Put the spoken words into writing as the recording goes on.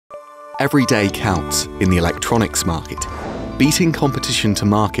Every day counts in the electronics market. Beating competition to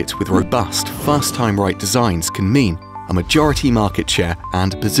market with robust, first-time-right designs can mean a majority market share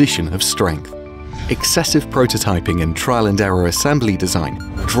and position of strength. Excessive prototyping and trial-and-error assembly design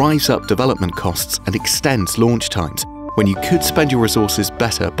drives up development costs and extends launch times, when you could spend your resources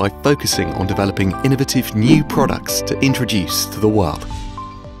better by focusing on developing innovative new products to introduce to the world.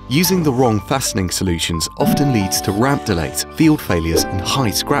 Using the wrong fastening solutions often leads to ramp delays, field failures and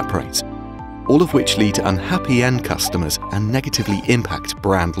high scrap rates, all of which lead to unhappy end customers and negatively impact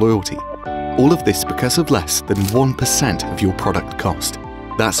brand loyalty. All of this because of less than 1% of your product cost.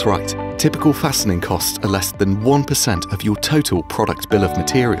 That's right, typical fastening costs are less than 1% of your total product bill of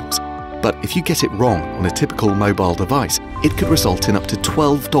materials. But if you get it wrong on a typical mobile device, it could result in up to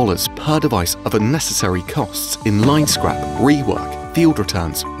 $12 per device of unnecessary costs in line scrap, rework, field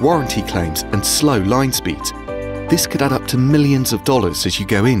returns, warranty claims, and slow line speeds. This could add up to millions of dollars as you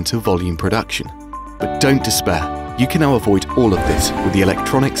go into volume production. But don't despair. You can now avoid all of this with the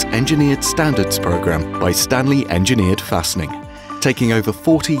Electronics Engineered Standards program by STANLEY Engineered Fastening, taking over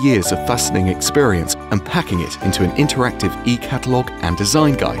 40 years of fastening experience and packing it into an interactive e-catalog and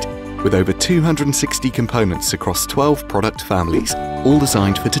design guide with over 260 components across 12 product families, all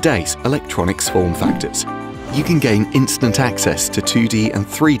designed for today's electronics form factors. You can gain instant access to 2D and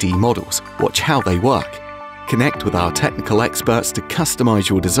 3D models, watch how they work, connect with our technical experts to customize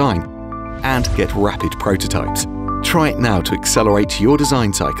your design, and get rapid prototypes. Try it now to accelerate your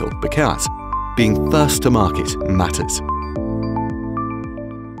design cycle because being first to market matters.